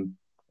then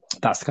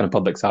that's the kind of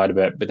public side of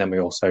it. But then we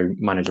also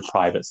manage a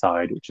private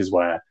side, which is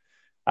where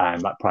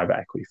like private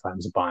equity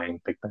firms are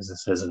buying big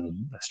businesses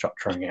and they're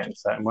structuring it in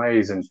certain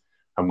ways, and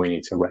we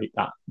need to rate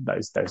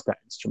those debt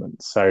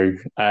instruments. So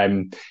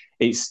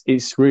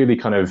it's really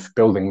kind of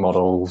building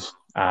models,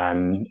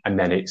 and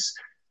then it's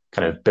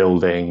kind of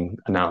building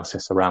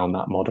analysis around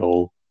that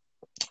model.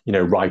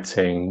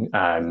 Writing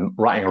a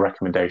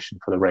recommendation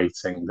for the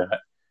rating that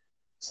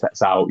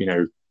sets out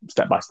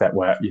step by step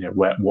what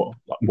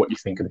you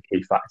think are the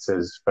key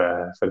factors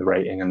for the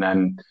rating. And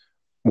then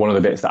one of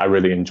the bits that I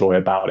really enjoy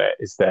about it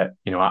is that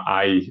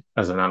I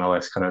as an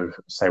analyst kind of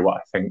say what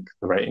I think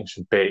the rating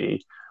should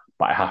be,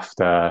 but I have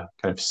to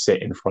kind of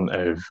sit in front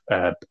of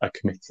a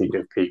committee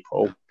of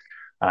people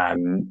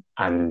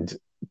and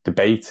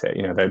debate it.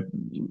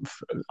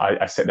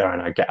 I sit there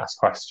and I get asked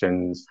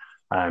questions,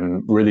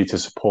 really to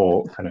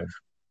support kind of,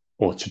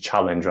 or to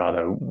challenge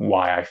rather,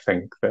 why I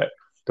think that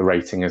the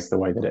rating is the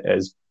way that it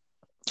is.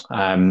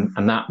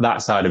 And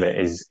that side of it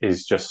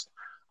is just,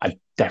 I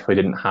definitely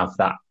didn't have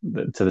that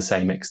to the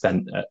same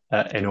extent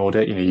in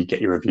audit. You get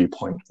your review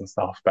points and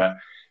stuff, but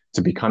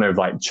to be kind of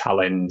like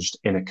challenged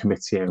in a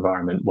committee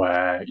environment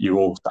where you're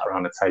all sat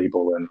around a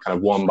table and kind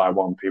of one by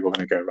one people are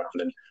going to go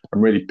around and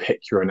really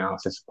pick your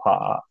analysis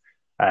apart.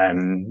 I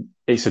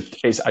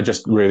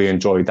just really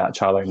enjoyed that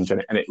challenge,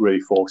 and it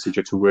really forces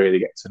you to really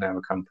get to know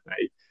a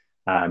company,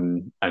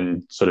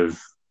 and sort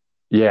of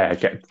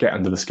get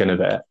under the skin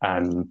of it.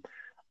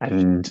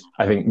 And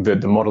I think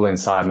the model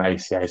inside my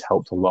ACA has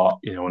helped a lot.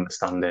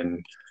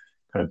 Understanding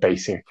kind of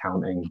basic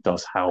accounting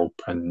does help,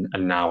 and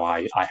now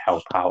I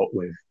help out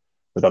with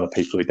other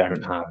people who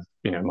don't have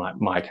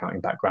my accounting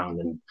background,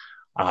 and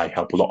I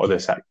help a lot of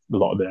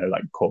the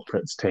like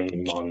corporates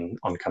team on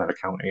kind of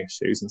accounting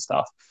issues and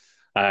stuff.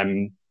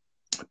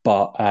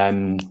 But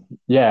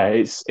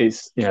it's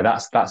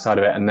that's that side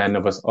of it, and then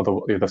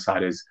the other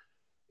side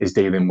is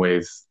dealing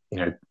with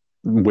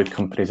with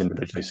companies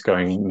individually, so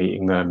going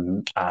meeting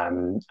them,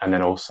 and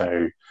then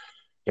also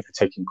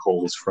taking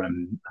calls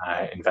from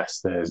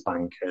investors,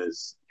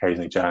 bankers,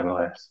 occasionally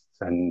journalists,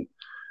 and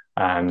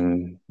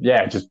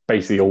just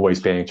basically always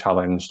being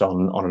challenged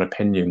on an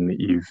opinion that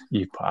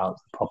you've put out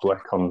to the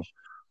public on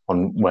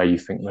where you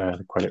think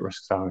the credit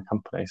risks are in a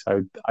company.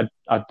 So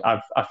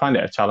I find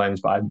it a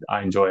challenge, but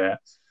I enjoy it.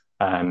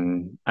 I've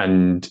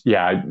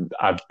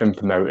been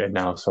promoted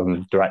now, so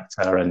I'm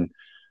director, and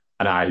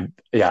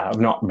I've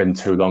not been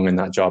too long in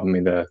that job. I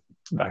mean, I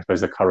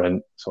suppose the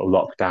current sort of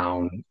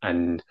lockdown,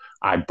 and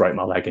I broke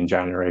my leg in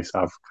January,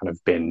 so I've kind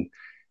of been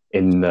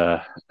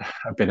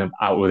I've been out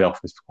of the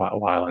office for quite a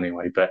while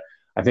anyway. But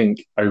I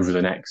think over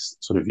the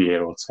next sort of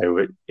year or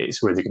two,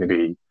 it's really going to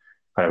be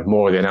kind of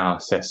more of the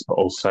analysis, but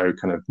also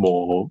kind of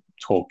more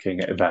talking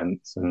at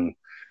events and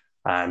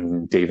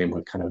dealing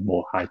with kind of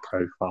more high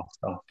profile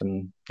stuff.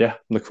 And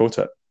look forward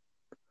to it.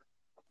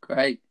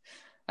 Great.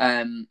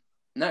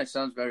 No, it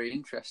sounds very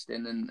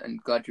interesting,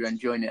 and glad you're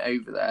enjoying it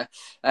over there.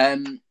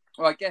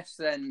 Well, I guess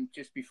then,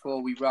 just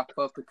before we wrap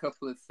up, a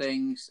couple of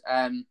things.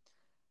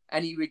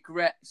 Any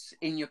regrets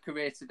in your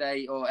career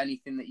today, or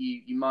anything that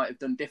you might have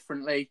done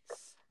differently,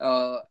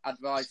 or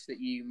advice that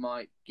you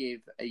might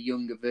give a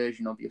younger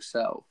version of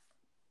yourself?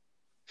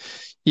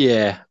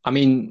 Yeah, I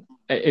mean,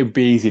 it would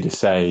be easy to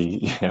say,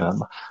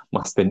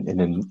 my stint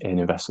in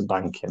investment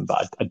banking,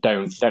 but I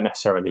don't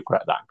necessarily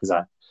regret that because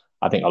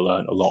I think I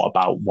learned a lot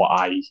about what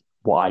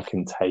I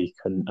can take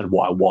and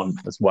what I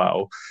want as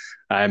well.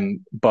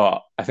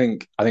 But I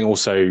think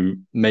also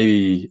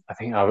maybe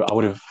I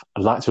would have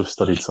I'd like to have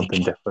studied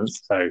something different.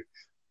 So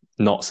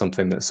not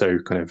something that's so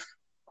kind of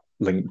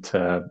linked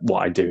to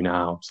what I do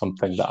now,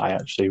 something that I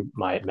actually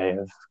might may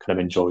have kind of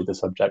enjoyed the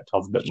subject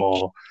of a bit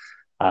more.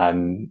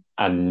 And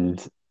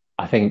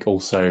I think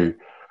also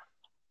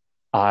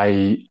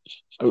I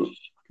kind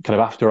of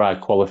after I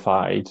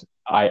qualified,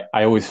 I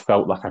always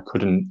felt like I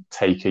couldn't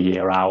take a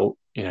year out,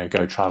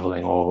 go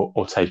traveling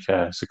or take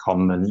a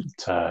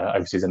secondment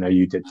overseas. I know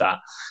you did that.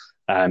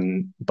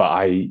 But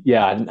I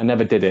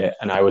never did it,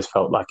 and I always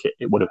felt like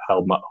it would have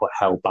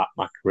held back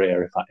my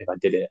career if I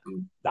did it,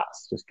 and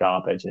that's just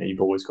garbage.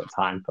 You've always got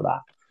time for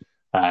that.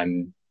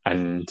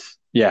 And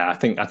yeah, I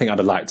think I'd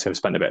have liked to have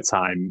spent a bit of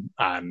time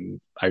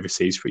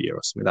overseas for a year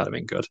or something. That'd have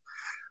been good.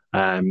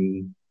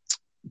 Um,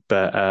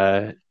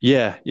 but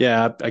yeah,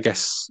 I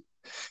guess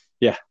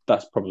yeah,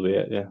 that's probably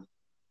it. Yeah,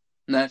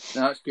 No,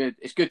 it's good.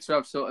 It's good to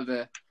have sort of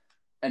a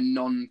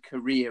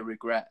non-career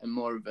regret and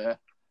more of a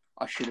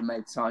I should have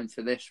made time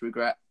for this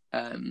regret. So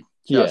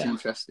that's yeah,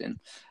 interesting.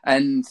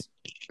 And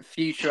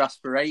future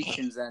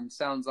aspirations then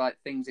sounds like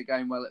things are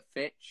going well at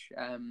Fitch.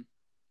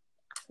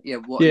 Yeah,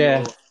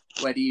 yeah.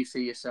 where do you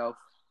see yourself?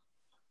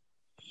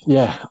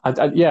 Yeah,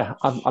 yeah,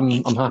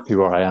 I'm happy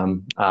where I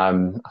am.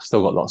 I've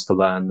still got lots to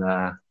learn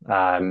there.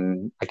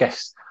 I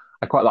guess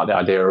I quite like the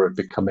idea of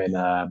becoming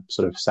a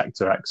sort of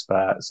sector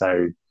expert.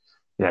 So,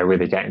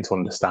 really getting to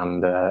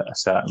understand a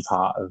certain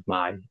part of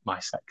my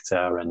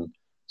sector and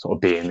sort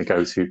of being the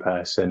go-to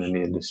person in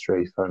the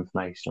industry for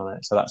information on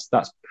it. So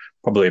that's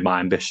probably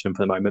my ambition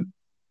for the moment.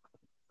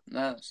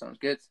 No, that sounds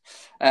good.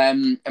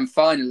 And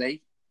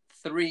finally,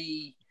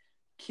 three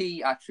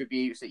key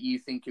attributes that you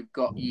think have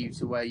got you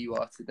to where you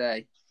are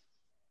today.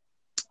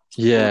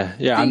 Or Yeah,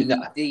 yeah. I mean,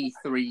 the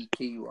three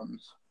key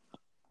ones.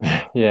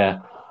 yeah.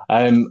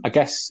 I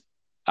guess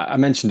I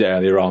mentioned it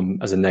earlier on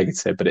as a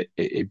negative, but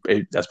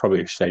it that's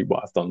probably shaped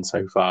what I've done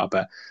so far.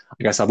 But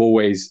I guess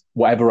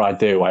whatever I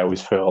do, I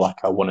always feel like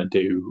I want to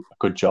do a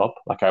good job.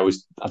 Like I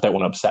don't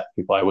want to upset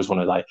people. I always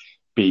want to like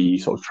be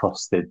sort of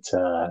trusted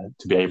to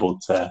be able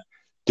to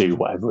do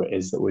whatever it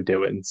is that we're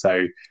doing.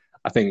 So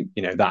I think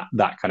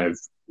that kind of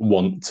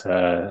want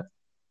to,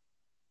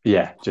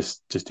 yeah,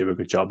 just do a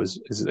good job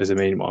is a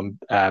main one.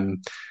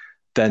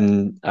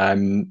 Then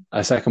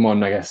a second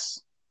one, I guess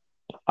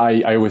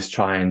I always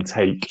try and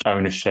take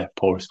ownership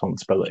or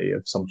responsibility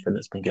of something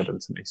that's been given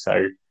to me.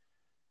 So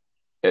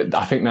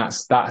I think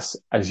that's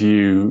as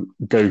you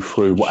go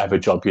through whatever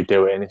job you're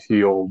doing, if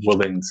you're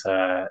willing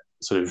to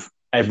sort of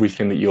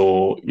everything that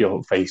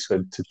you're faced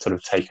with to sort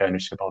of take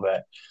ownership of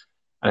it.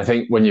 And I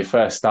think when you're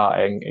first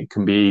starting, it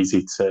can be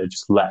easy to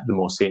just let the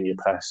more senior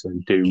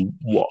person do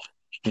what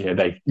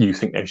you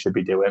think they should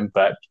be doing,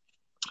 but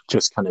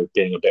just kind of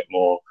being a bit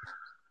more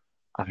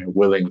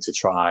willing to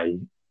try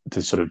to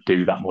sort of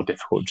do that more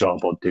difficult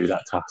job or do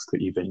that task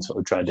that you've been sort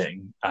of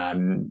dreading.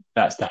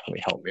 That's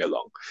definitely helped me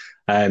along.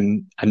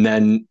 And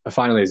then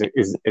finally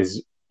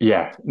is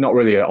yeah, not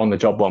really on the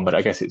job one, but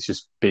I guess it's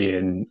just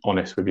being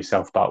honest with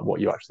yourself about what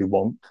you actually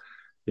want,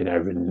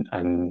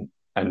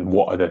 and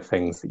what are the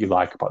things that you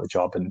like about the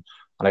job, and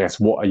I guess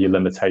what are your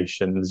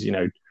limitations,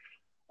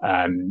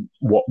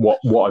 what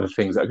are the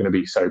things that are going to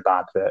be so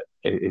bad that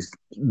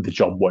the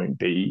job won't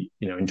be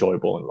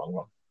enjoyable in the long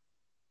run.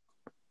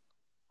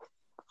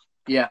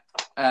 Yeah.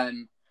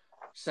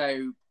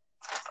 So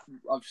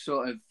I've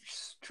sort of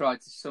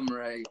tried to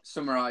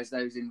summarize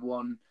those in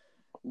one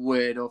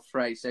word or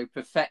phrase. So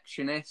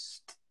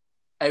perfectionist,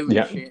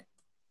 ownership,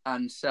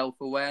 and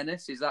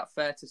self-awareness. Is that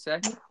fair to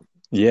say?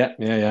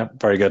 Yeah.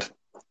 Very good.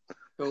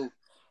 Cool.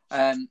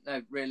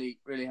 No, really,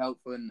 really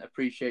helpful, and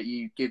appreciate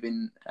you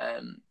giving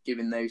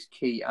those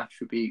key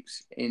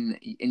attributes in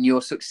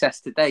your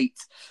success to date.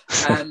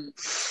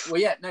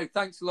 Well, yeah, no,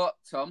 thanks a lot,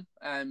 Tom.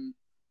 Been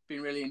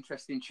really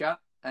interesting chat,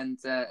 and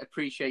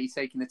appreciate you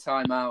taking the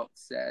time out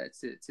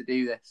to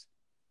do this.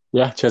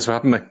 Yeah, cheers for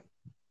having me.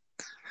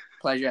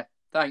 Pleasure.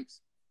 Thanks.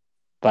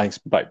 Thanks.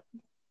 Bye.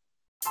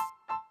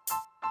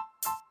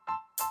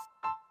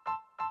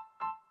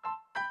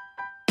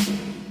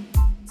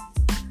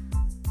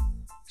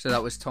 So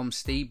that was Tom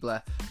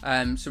Stiebler.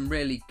 Some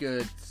really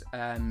good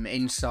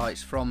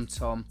insights from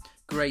Tom.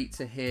 Great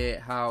to hear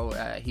how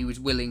he was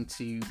willing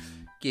to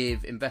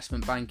give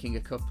investment banking a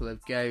couple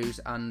of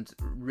goes, and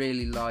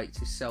really liked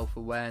his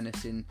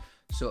self-awareness in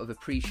sort of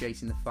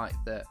appreciating the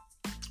fact that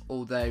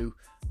although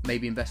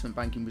maybe investment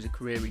banking was a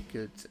career he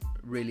could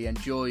really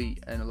enjoy,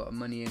 earn a lot of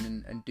money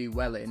in and do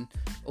well in,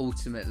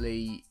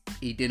 ultimately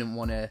he didn't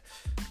want to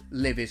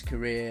live his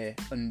career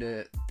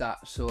under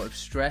that sort of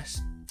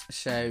stress.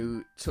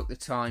 So took the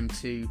time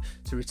to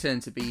return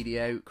to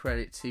BDO,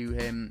 credit to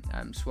him,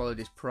 swallowed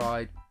his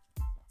pride,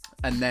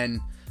 and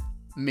then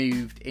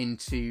moved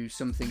into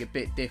something a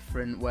bit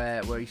different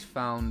where he's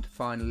found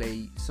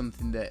finally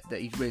something that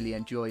he's really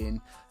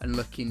enjoying and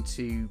looking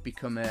to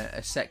become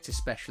a sector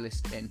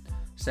specialist in.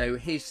 So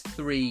his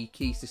 3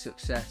 keys to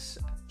success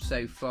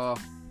so far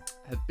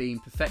have been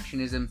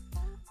perfectionism,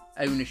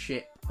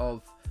 ownership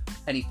of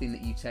anything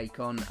that you take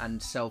on,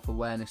 and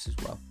self-awareness as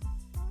well.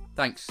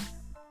 Thanks.